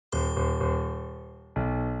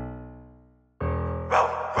Chophouze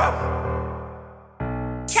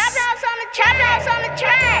on the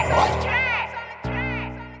track.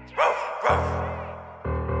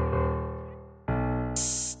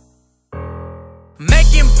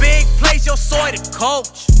 Making big plays, yo soy the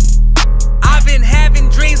coach. I've been having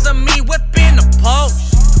dreams of me whipping the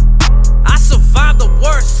post. I survived the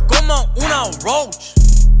worst, como una roach.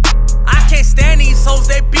 I can't stand these hoes,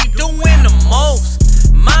 they be doing the most.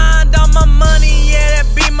 Mind on my money, yeah,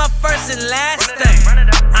 that be my first and last thing.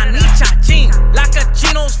 I need cha-ching, like a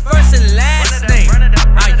Chino's first and last name.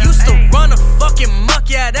 I used to run a fucking muck,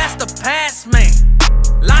 yeah, that's the past, man.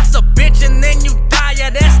 Lots of bitch and then you die, yeah,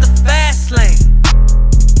 that's the fast lane.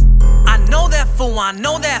 I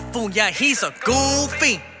know that fool, yeah, he's a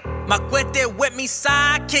goofy. My cuete with me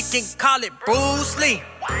sidekick and call it Bruce Lee.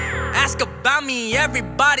 Ask about me,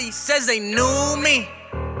 everybody says they knew me.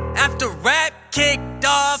 After rap kicked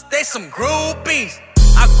off, they some groupies.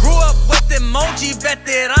 I grew up with emoji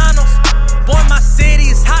veteranos. Boy, my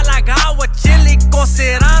city's hot like agua chili con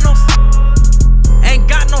serranos. Ain't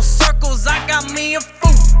got no circles, I got me a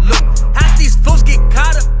Fruit Loop. Half these fools get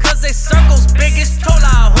caught up cause they circles big as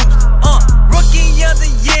chola hoops. Rookie of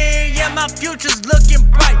the year, yeah, my future's looking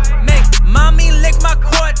bright. Make mommy lick my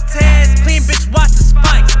Cortez, clean bitch watch the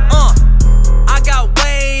spikes. I got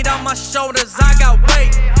weight on my shoulders, I got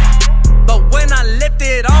weight. But when I lift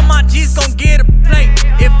it, all my G's gon' get a plate.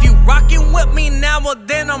 If you rockin' with me now, well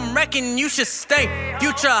then I'm reckin' you should stay.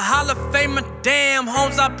 Future Hall of Famer, damn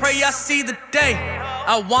homes, I pray I see the day.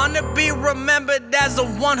 I wanna be remembered as the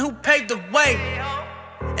one who paved the way.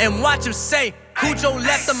 And watch him say, Kujo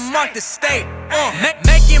left the mark to stay.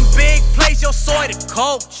 Making big plays, yo soy the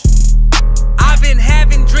coach. I've been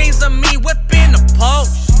having dreams of me whipping the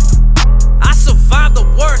post. I survived the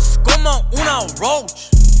worst, como una roach.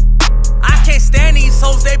 I can't stand these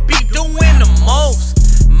hoes, they be doing the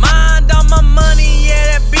most. Mind on my money,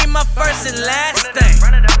 yeah, that be my first and last thing.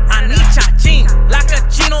 I need cha-ching, like a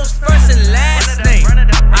Chino's first and last name.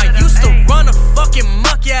 I used to run a fucking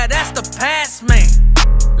muck, yeah, that's the past, man.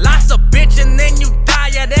 Lots of bitch and then you die,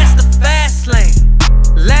 yeah, that's the fast lane.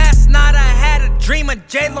 Last night I had a dream of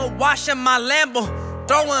J-Lo washing my Lambo,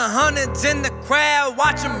 throwing hundreds in the crowd,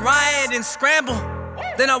 watching riot and scramble.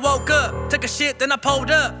 Then I woke up, took a shit, then I pulled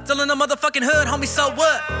up, still in the motherfucking hood, homie, so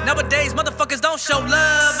what? Nowadays, motherfuckers don't show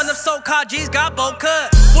love, and them so-called G's got bold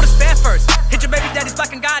cut. Who to spare first? Hit your baby daddy's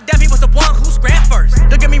fucking goddamn, he was the one who scrapped first.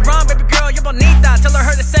 Don't get me wrong, baby girl, you're bonita. Tell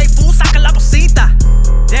her to say, fool, saca la bolsita.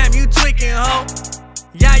 Damn, you tweaking, ho.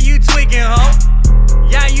 Yeah, you tweaking, ho.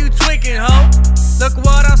 Yeah, you tweaking, ho. Look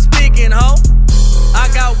what I'm speaking, ho. I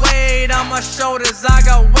got weight on my shoulders, I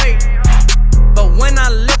got weight. But when I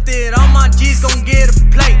lift it, all my G's gon' get a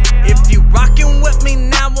plate. If you rockin' with me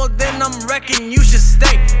now, well then I'm reckin' you should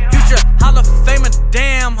stay. Future Hall of Famer,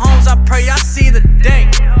 damn homes, I pray I see the day.